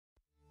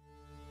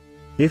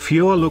If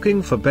you're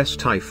looking for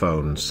best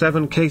iPhone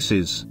 7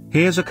 cases,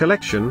 here's a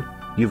collection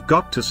you've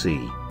got to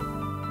see.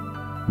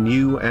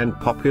 New and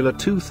popular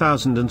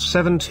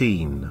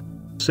 2017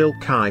 Silk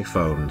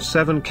iPhone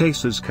 7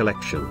 cases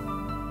collection.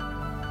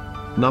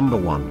 Number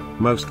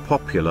 1, most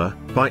popular,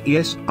 by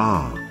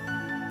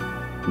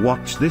ESR.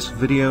 Watch this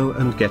video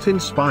and get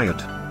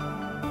inspired.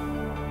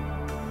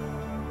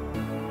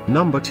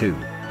 Number 2,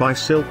 by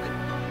Silk.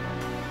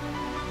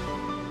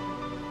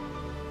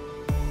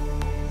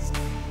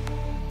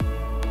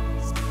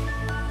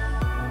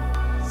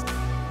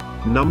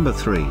 Number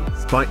 3,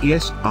 by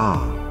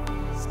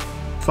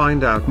ESR.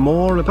 Find out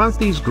more about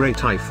these great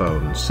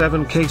iPhone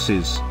 7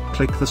 cases,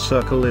 click the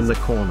circle in the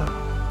corner.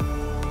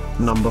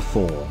 Number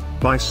 4,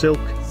 by Silk.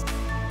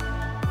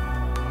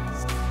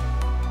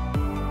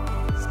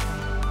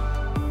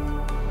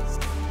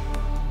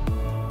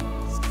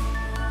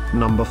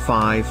 Number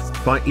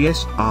 5, by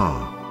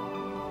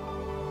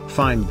ESR.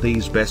 Find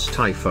these best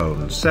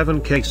iPhone 7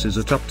 cases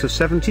at up to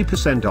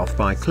 70% off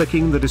by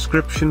clicking the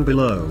description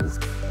below.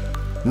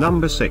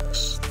 Number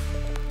 6.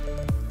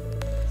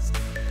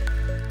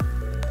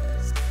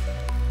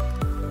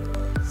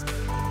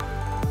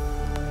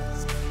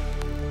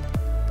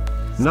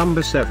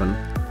 Number 7.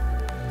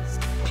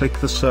 Click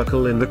the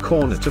circle in the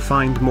corner to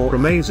find more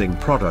amazing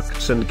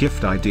products and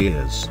gift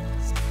ideas.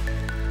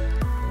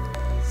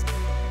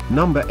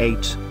 Number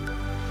 8.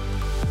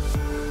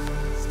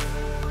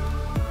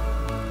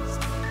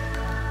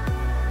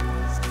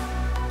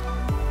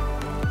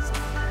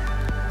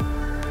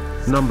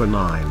 Number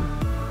 9.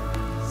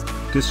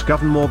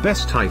 Discover more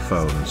best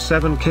iPhone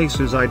 7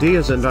 cases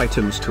ideas and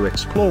items to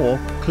explore,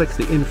 click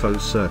the info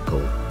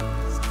circle.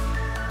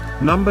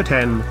 Number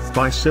 10,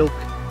 by Silk.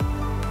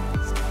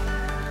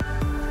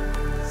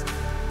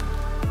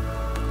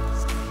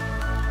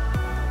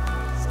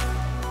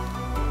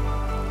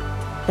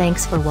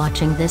 Thanks for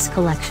watching this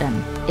collection.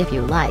 If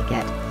you like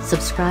it,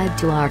 subscribe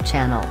to our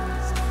channel.